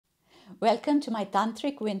Welcome to my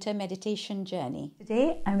Tantric Winter Meditation journey.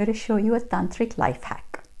 Today I'm going to show you a Tantric life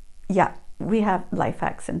hack. Yeah, we have life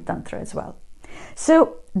hacks in Tantra as well.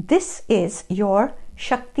 So this is your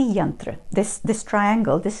shakti yantra. This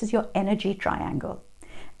triangle, this is your energy triangle.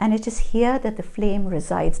 And it is here that the flame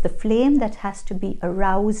resides, the flame that has to be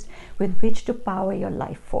aroused with which to power your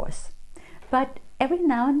life force. But every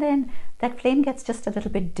now and then that flame gets just a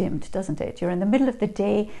little bit dimmed, doesn't it? You're in the middle of the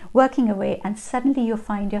day working away and suddenly you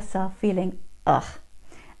find yourself feeling ugh,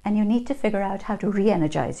 and you need to figure out how to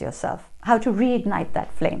re-energize yourself, how to reignite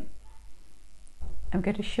that flame. I'm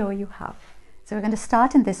going to show you how. So we're going to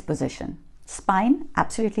start in this position. Spine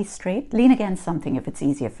absolutely straight. Lean against something if it's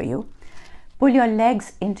easier for you. Pull your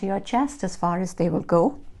legs into your chest as far as they will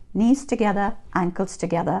go. Knees together, ankles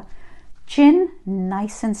together. Chin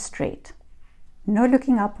nice and straight. No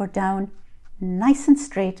looking up or down, nice and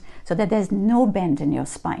straight so that there's no bend in your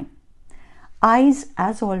spine. Eyes,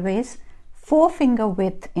 as always, forefinger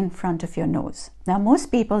width in front of your nose. Now,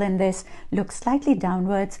 most people in this look slightly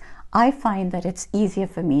downwards. I find that it's easier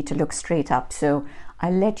for me to look straight up, so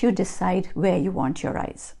I'll let you decide where you want your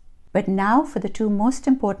eyes. But now for the two most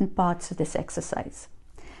important parts of this exercise.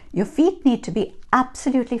 Your feet need to be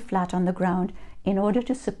absolutely flat on the ground in order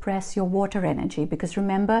to suppress your water energy, because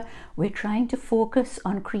remember, we're trying to focus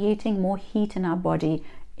on creating more heat in our body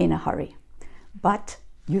in a hurry. But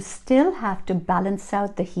you still have to balance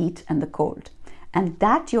out the heat and the cold, and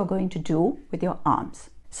that you're going to do with your arms.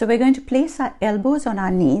 So we're going to place our elbows on our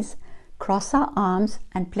knees, cross our arms,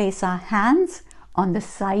 and place our hands on the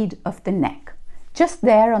side of the neck. Just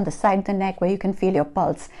there on the side of the neck where you can feel your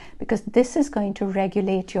pulse, because this is going to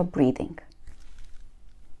regulate your breathing.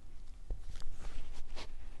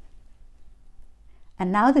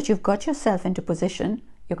 And now that you've got yourself into position,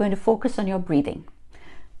 you're going to focus on your breathing.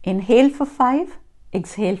 Inhale for 5,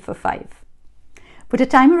 exhale for 5. Put a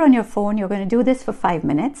timer on your phone. You're going to do this for 5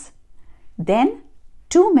 minutes. Then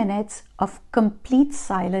 2 minutes of complete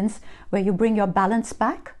silence where you bring your balance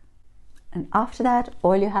back. And after that,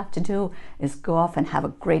 all you have to do is go off and have a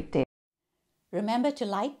great day. Remember to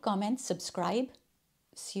like, comment, subscribe.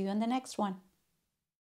 See you in the next one.